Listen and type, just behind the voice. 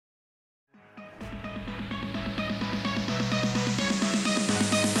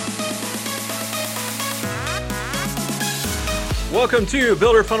Welcome to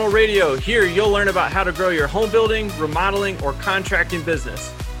Builder Funnel Radio. Here you'll learn about how to grow your home building, remodeling, or contracting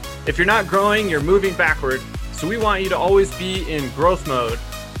business. If you're not growing, you're moving backward. So we want you to always be in growth mode.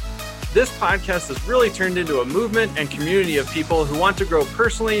 This podcast has really turned into a movement and community of people who want to grow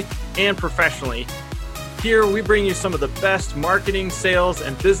personally and professionally. Here we bring you some of the best marketing, sales,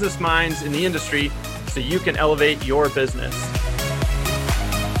 and business minds in the industry so you can elevate your business.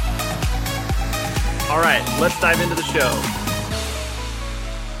 All right, let's dive into the show.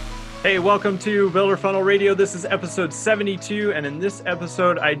 Hey, welcome to Builder Funnel Radio. This is episode 72, and in this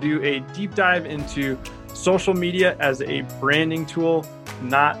episode, I do a deep dive into social media as a branding tool,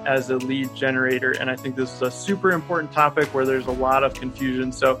 not as a lead generator. And I think this is a super important topic where there's a lot of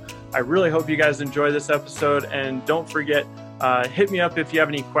confusion. So I really hope you guys enjoy this episode, and don't forget, hit me up if you have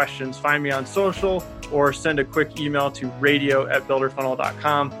any questions. Find me on social or send a quick email to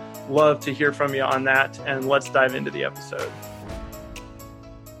radio@builderfunnel.com. Love to hear from you on that, and let's dive into the episode.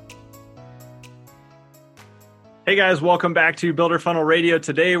 Hey guys, welcome back to Builder Funnel Radio.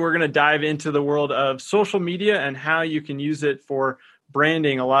 Today we're going to dive into the world of social media and how you can use it for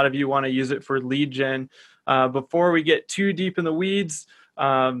branding. A lot of you want to use it for lead gen. Before we get too deep in the weeds,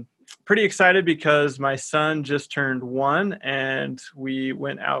 pretty excited because my son just turned 1 and we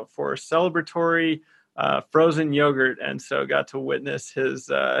went out for celebratory frozen yogurt, and so got to witness his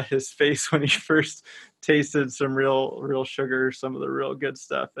face when he first tasted some real sugar, some of the real good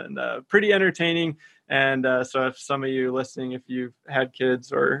stuff, and pretty entertaining. And so if some of you listening, if you've had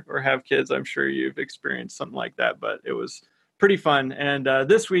kids or have kids, I'm sure you've experienced something like that, but it was pretty fun. And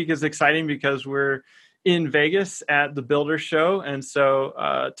this week is exciting because we're in Vegas at the Builder Show. And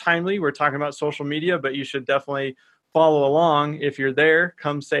so timely, we're talking about social media, but you should definitely follow along. If you're there,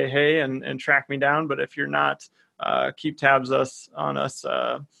 come say hey and track me down. But if you're not, keep tabs on us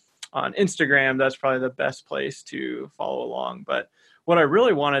on Instagram. That's probably the best place to follow along. But what I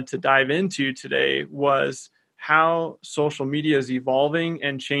really wanted to dive into today was how social media is evolving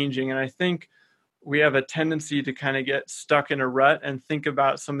and changing. And I think we have a tendency to kind of get stuck in a rut and think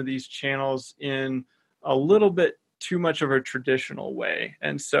about some of these channels in a little bit too much of a traditional way.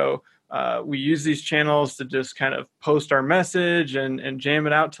 And so we use these channels to just kind of post our message and jam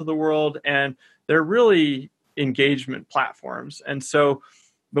it out to the world. And they're really engagement platforms. And so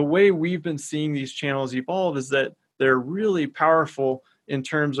the way we've been seeing these channels evolve is that they're really powerful in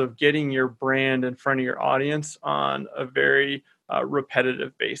terms of getting your brand in front of your audience on a very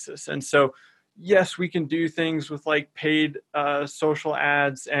repetitive basis. And so, yes, we can do things with like paid social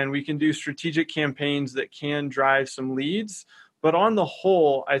ads, and we can do strategic campaigns that can drive some leads. But on the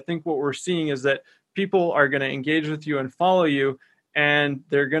whole, I think what we're seeing is that people are going to engage with you and follow you, and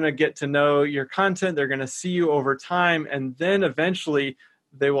they're going to get to know your content. They're going to see you over time, and then eventually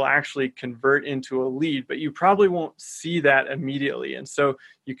they will actually convert into a lead, but you probably won't see that immediately. And so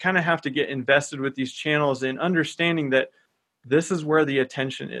you kind of have to get invested with these channels in understanding that this is where the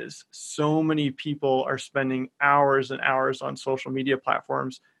attention is. So many people are spending hours and hours on social media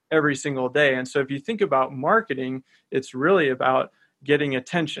platforms every single day. And so if you think about marketing, it's really about getting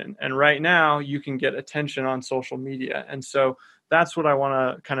attention. And right now you can get attention on social media. And so that's what I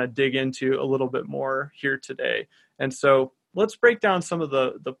want to kind of dig into a little bit more here today. And so let's break down some of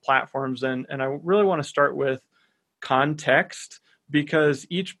the platforms. And I really want to start with context, because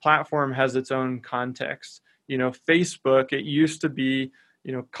each platform has its own context. You know, Facebook, it used to be,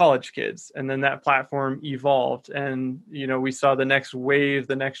 college kids, and then that platform evolved. And, we saw the next wave,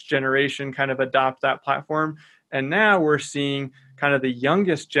 the next generation kind of adopt that platform. And now we're seeing kind of the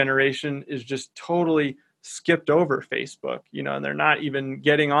youngest generation is just totally skipped over Facebook, and they're not even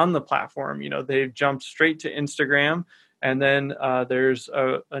getting on the platform. They've jumped straight to Instagram. And then there's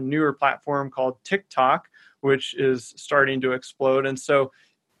a newer platform called TikTok, which is starting to explode. And so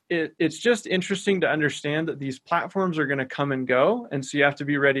it's just interesting to understand that these platforms are going to come and go. And so you have to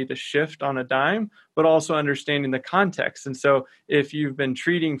be ready to shift on a dime, but also understanding the context. And so if you've been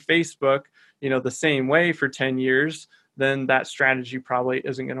treating Facebook, the same way for 10 years, then that strategy probably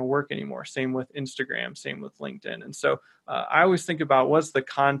isn't going to work anymore. Same with Instagram, same with LinkedIn. And so I always think about what's the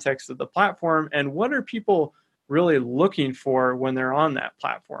context of the platform and what are people really looking for when they're on that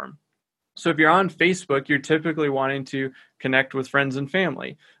platform. So if you're on Facebook, you're typically wanting to connect with friends and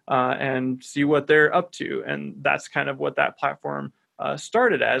family and see what they're up to. And that's kind of what that platform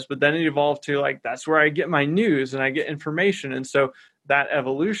started as, but then it evolved to like, that's where I get my news and I get information. And so that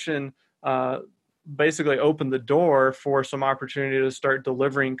evolution basically opened the door for some opportunity to start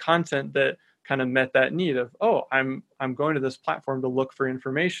delivering content that kind of met that need of, oh, I'm going to this platform to look for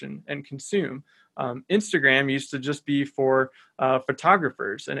information and consume. Instagram used to just be for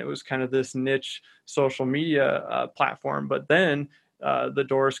photographers, and it was kind of this niche social media platform. But then the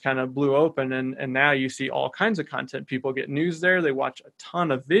doors kind of blew open, and now you see all kinds of content. People get news there. They watch a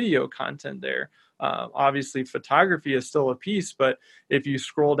ton of video content there. Obviously, photography is still a piece, but if you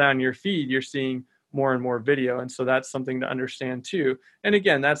scroll down your feed, you're seeing more and more video. And so that's something to understand too. And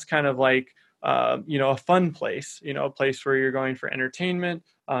again, that's kind of like, a fun place, a place where you're going for entertainment.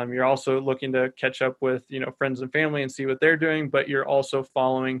 You're also looking to catch up with, friends and family and see what they're doing, but you're also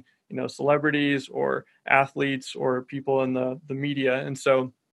following, celebrities or athletes or people in the media. And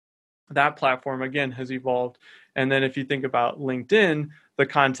so that platform, again, has evolved. And then if you think about LinkedIn, the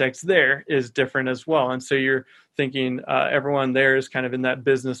context there is different as well. And so you're thinking everyone there is kind of in that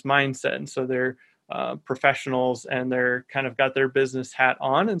business mindset. And so they're professionals and they're kind of got their business hat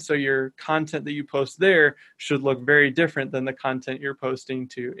on. And so your content that you post there should look very different than the content you're posting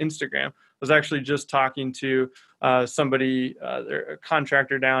to Instagram. I was actually just talking to somebody, a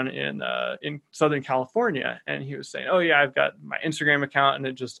contractor down in Southern California, and he was saying, "Oh yeah, I've got my Instagram account and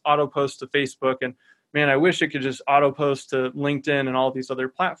it just auto posts to Facebook, and man, I wish it could just auto post to LinkedIn and all these other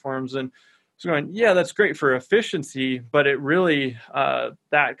platforms." And so going, yeah, that's great for efficiency, but it really,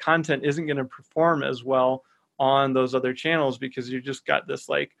 that content isn't going to perform as well on those other channels because you just got this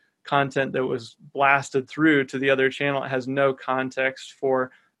like content that was blasted through to the other channel. It has no context for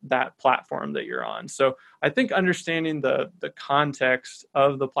that platform that you're on. So I think understanding the context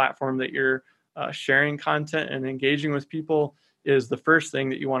of the platform that you're sharing content and engaging with people is the first thing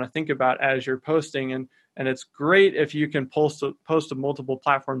that you want to think about as you're posting. And it's great if you can post to multiple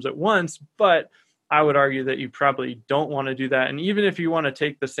platforms at once, but I would argue that you probably don't want to do that. And even if you want to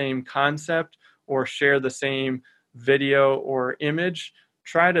take the same concept or share the same video or image,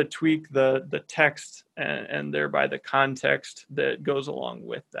 try to tweak the text and thereby the context that goes along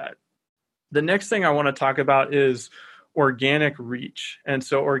with that. The next thing I want to talk about is organic reach. And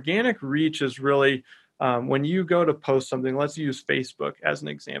so organic reach is really when you go to post something. Let's use Facebook as an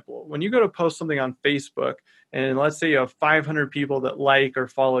example. When you go to post something on Facebook, and let's say you have 500 people that like or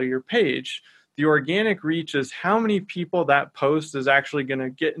follow your page, the organic reach is how many people that post is actually going to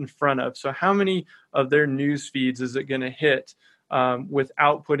get in front of. So how many of their news feeds is it going to hit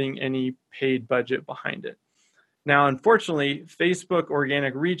without putting any paid budget behind it? Now, unfortunately, Facebook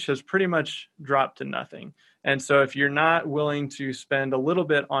organic reach has pretty much dropped to nothing. And so if you're not willing to spend a little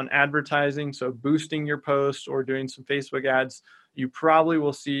bit on advertising, so boosting your post or doing some Facebook ads, you probably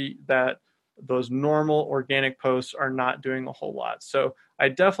will see that those normal organic posts are not doing a whole lot. So I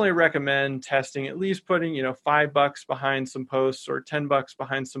definitely recommend testing, at least putting, $5 behind some posts or $10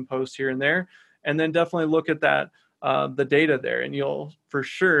 behind some posts here and there. And then definitely look at that, the data there, and you'll for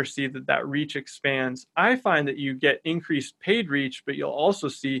sure see that reach expands. I find that you get increased paid reach, but you'll also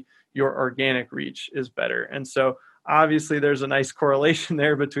see your organic reach is better. And so obviously there's a nice correlation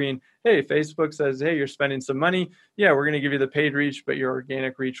there between, hey, Facebook says, hey, you're spending some money. Yeah, we're going to give you the paid reach, but your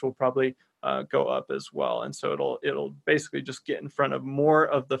organic reach will probably go up as well. And so it'll basically just get in front of more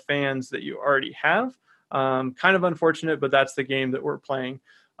of the fans that you already have. Kind of unfortunate, but that's the game that we're playing.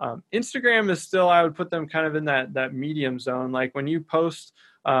 Instagram is still, I would put them kind of in that medium zone. Like when you post,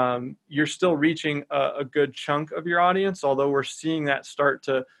 you're still reaching a good chunk of your audience, although we're seeing that start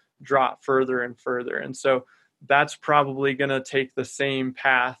to drop further and further. And so that's probably going to take the same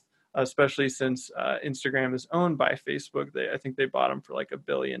path, especially since Instagram is owned by Facebook. I think they bought them for like $1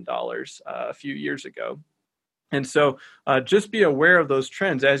 billion a few years ago. And so just be aware of those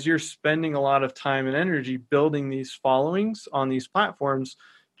trends as you're spending a lot of time and energy building these followings on these platforms.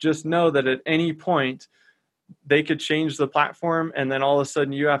 Just know that at any point they could change the platform, and then all of a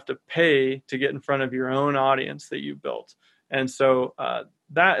sudden you have to pay to get in front of your own audience that you built. And so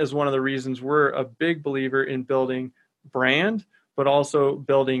that is one of the reasons we're a big believer in building brand, but also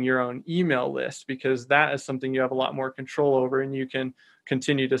building your own email list, because that is something you have a lot more control over and you can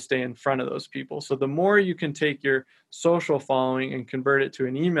continue to stay in front of those people. So the more you can take your social following and convert it to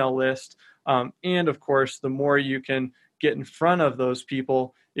an email list, and of course, the more you can get in front of those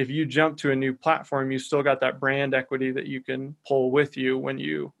people. If you jump to a new platform, you still got that brand equity that you can pull with you when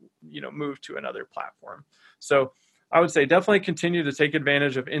you move to another platform. So I would say definitely continue to take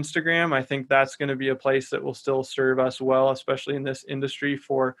advantage of Instagram. I think that's going to be a place that will still serve us well, especially in this industry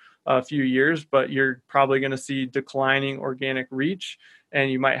for a few years, but you're probably going to see declining organic reach, and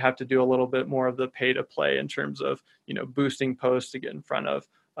you might have to do a little bit more of the pay to play in terms of, boosting posts to get in front of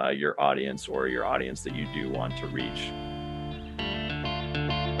your audience or your audience that you do want to reach.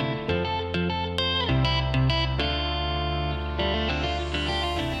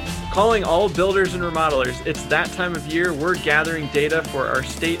 Calling all builders and remodelers. It's that time of year. We're gathering data for our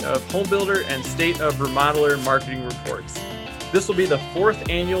State of Home Builder and State of Remodeler marketing reports. This will be the 4th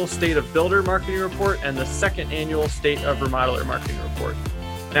annual State of Builder marketing report and the 2nd annual State of Remodeler marketing report.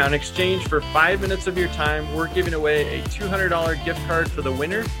 Now, in exchange for 5 minutes of your time, we're giving away a $200 gift card for the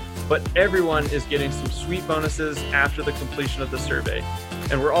winner, but everyone is getting some sweet bonuses after the completion of the survey.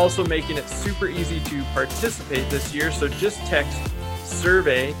 And we're also making it super easy to participate this year, so just text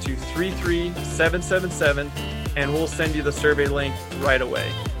survey to 33777 and we'll send you the survey link right away.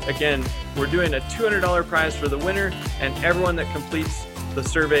 Again, we're doing a $200 prize for the winner, and everyone that completes the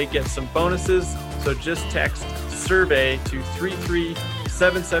survey gets some bonuses. So just text survey to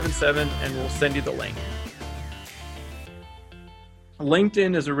 33777 and we'll send you the link.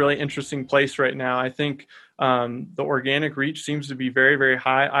 LinkedIn is a really interesting place right now. I think the organic reach seems to be very, very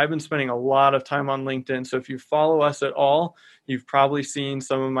high. I've been spending a lot of time on LinkedIn. So if you follow us at all, you've probably seen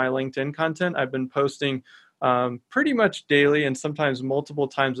some of my LinkedIn content. I've been posting pretty much daily and sometimes multiple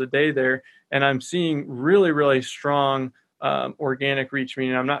times a day there. And I'm seeing really, really strong organic reach,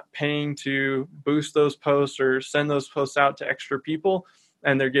 meaning I'm not paying to boost those posts or send those posts out to extra people.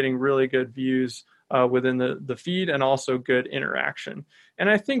 And they're getting really good views within the feed and also good interaction.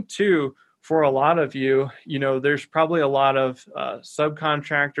 And I think too, for a lot of you, there's probably a lot of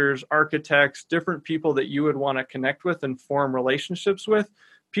subcontractors, architects, different people that you would want to connect with and form relationships with,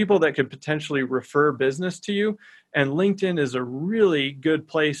 people that could potentially refer business to you. And LinkedIn is a really good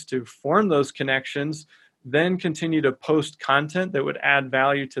place to form those connections, then continue to post content that would add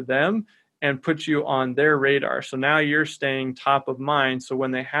value to them and put you on their radar. So now you're staying top of mind. So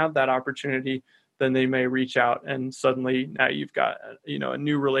when they have that opportunity, then they may reach out, and suddenly now you've got a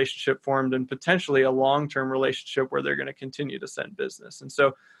new relationship formed and potentially a long-term relationship where they're going to continue to send business. And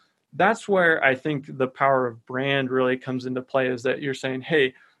so that's where I think the power of brand really comes into play, is that you're saying,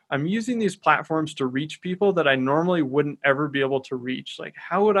 hey, I'm using these platforms to reach people that I normally wouldn't ever be able to reach. Like,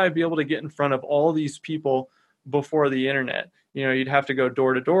 how would I be able to get in front of all these people before the internet? You'd have to go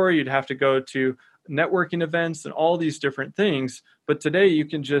door to door, you'd have to go to networking events and all these different things. But today you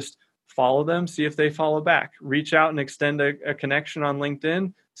can just follow them, see if they follow back, reach out and extend a connection on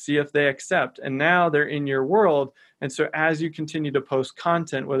LinkedIn, see if they accept. And now they're in your world. And so as you continue to post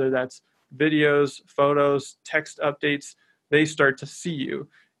content, whether that's videos, photos, text updates, they start to see you.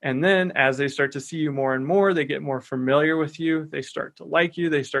 And then as they start to see you more and more, they get more familiar with you. They start to like you.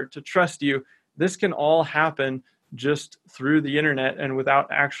 They start to trust you. This can all happen just through the internet and without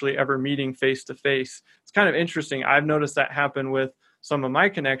actually ever meeting face to face. It's kind of interesting. I've noticed that happen with some of my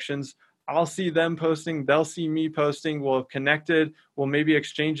connections. I'll see them posting, they'll see me posting, we'll have connected, we'll maybe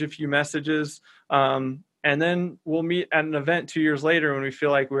exchange a few messages, and then we'll meet at an event 2 years later when we feel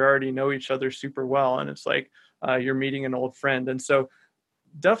like we already know each other super well, and it's like you're meeting an old friend. And so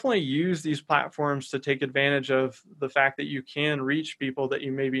definitely use these platforms to take advantage of the fact that you can reach people that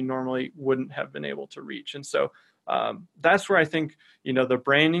you maybe normally wouldn't have been able to reach. And so that's where I think, the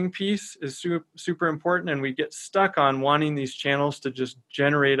branding piece is super important, and we get stuck on wanting these channels to just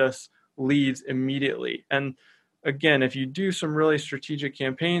generate us leads immediately. And again, if you do some really strategic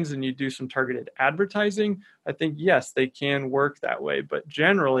campaigns and you do some targeted advertising, I think, yes, they can work that way. But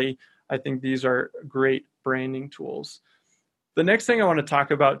generally, I think these are great branding tools. The next thing I want to talk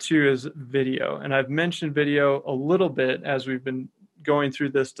about too is video. And I've mentioned video a little bit as we've been going through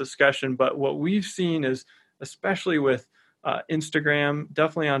this discussion, but what we've seen is, especially with Instagram,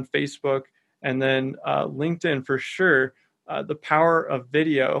 definitely on Facebook, and then LinkedIn for sure, the power of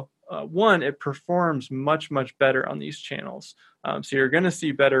video. One, it performs much, much better on these channels. So you're going to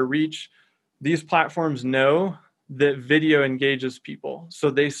see better reach. These platforms know that video engages people,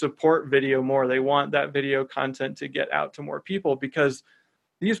 so they support video more. They want that video content to get out to more people because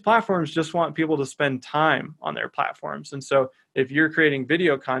these platforms just want people to spend time on their platforms. And so if you're creating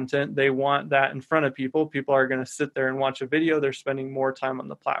video content, they want that in front of people. People are going to sit there and watch a video. They're spending more time on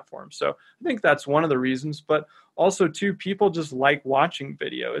the platform. So I think that's one of the reasons, but also too, people just like watching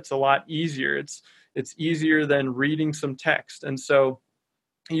video. It's a lot easier. It's easier than reading some text. And so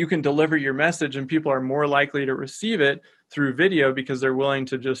you can deliver your message and people are more likely to receive it through video because they're willing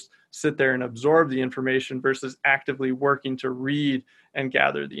to just sit there and absorb the information versus actively working to read and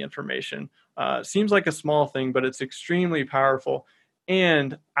gather the information. Seems like a small thing, but it's extremely powerful.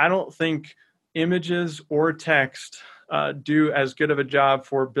 And I don't think images or text do as good of a job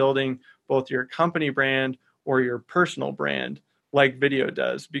for building both your company brand or your personal brand like video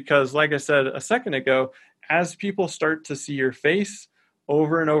does. Because like I said a second ago, as people start to see your face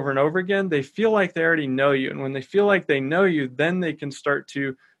over and over and over again, they feel like they already know you. And when they feel like they know you, then they can start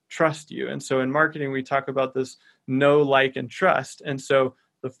to trust you. And so in marketing, we talk about this know, like, and trust. And so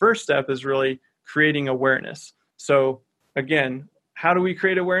the first step is really creating awareness. So again, how do we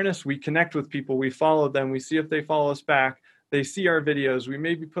create awareness? We connect with people, we follow them, we see if they follow us back, they see our videos, we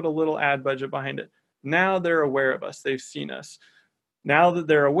maybe put a little ad budget behind it. Now they're aware of us, they've seen us. Now that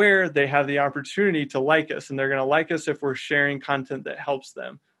they're aware, they have the opportunity to like us, and they're going to like us if we're sharing content that helps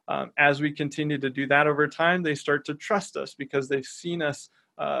them. As we continue to do that over time, they start to trust us because they've seen us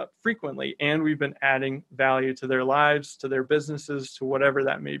frequently, and we've been adding value to their lives, to their businesses, to whatever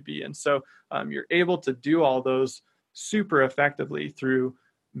that may be. And so you're able to do all those super effectively through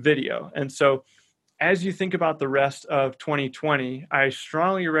video. And so as you think about the rest of 2020, I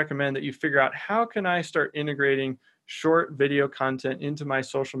strongly recommend that you figure out, how can I start integrating short video content into my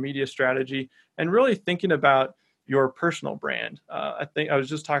social media strategy, and really thinking about your personal brand. I think I was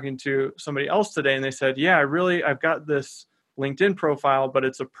just talking to somebody else today, and they said, yeah, I've got this LinkedIn profile, but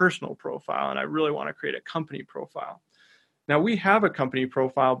it's a personal profile, and I really want to create a company profile. Now, we have a company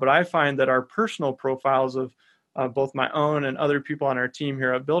profile, but I find that our personal profiles of both my own and other people on our team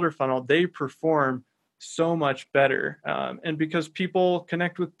here at Builder Funnel, they perform so much better. And because people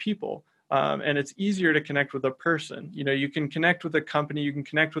connect with people, and it's easier to connect with a person. You can connect with a company, you can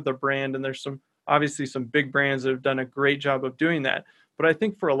connect with a brand, and there's obviously some big brands that have done a great job of doing that. But I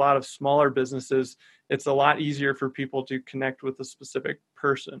think for a lot of smaller businesses, it's a lot easier for people to connect with a specific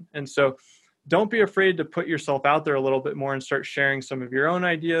person. And so don't be afraid to put yourself out there a little bit more and start sharing some of your own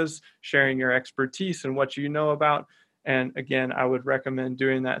ideas, sharing your expertise and what you know about. And again, I would recommend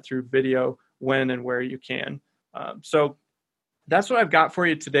doing that through video when and where you can. So that's what I've got for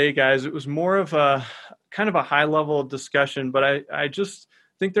you today, guys. It was more of a kind of a high level discussion, but I just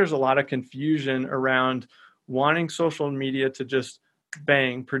think there's a lot of confusion around wanting social media to just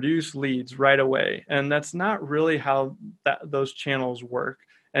bang, produce leads right away. And that's not really how those channels work.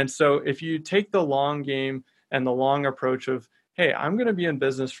 And so if you take the long game and the long approach of, hey, I'm going to be in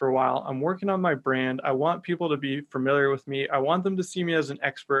business for a while, I'm working on my brand, I want people to be familiar with me, I want them to see me as an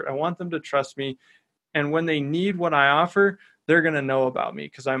expert, I want them to trust me. And when they need what I offer, they're going to know about me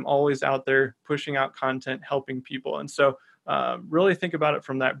because I'm always out there pushing out content, helping people. And so really think about it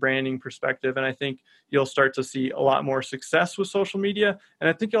from that branding perspective. And I think you'll start to see a lot more success with social media. And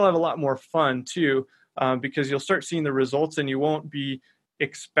I think you'll have a lot more fun too, because you'll start seeing the results and you won't be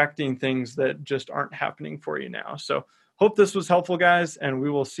expecting things that just aren't happening for you now. So hope this was helpful, guys. And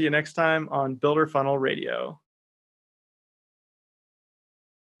we will see you next time on Builder Funnel Radio.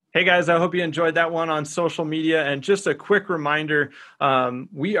 Hey guys, I hope you enjoyed that one on social media. And just a quick reminder,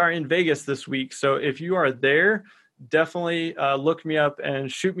 we are in Vegas this week. So if you are there, definitely look me up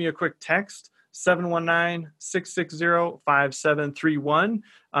and shoot me a quick text, 719-660-5731.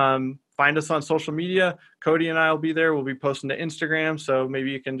 Find us on social media. Cody and I will be there. We'll be posting to Instagram. So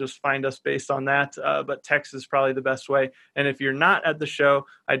maybe you can just find us based on that. But text is probably the best way. And if you're not at the show,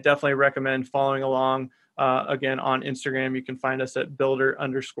 I definitely recommend following along. Again, on Instagram, you can find us at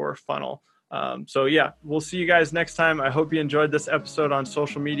builder_funnel. So yeah, we'll see you guys next time. I hope you enjoyed this episode on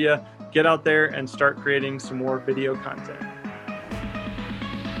social media. Get out there and start creating some more video content.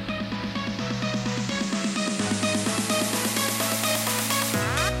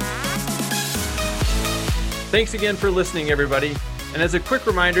 Thanks again for listening, everybody. And as a quick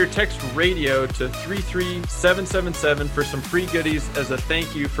reminder, text radio to 33777 for some free goodies as a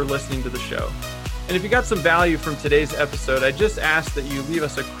thank you for listening to the show. And if you got some value from today's episode, I just ask that you leave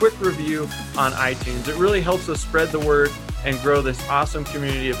us a quick review on iTunes. It really helps us spread the word and grow this awesome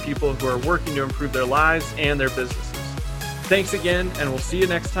community of people who are working to improve their lives and their businesses. Thanks again, and we'll see you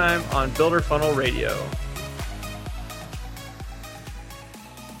next time on Builder Funnel Radio.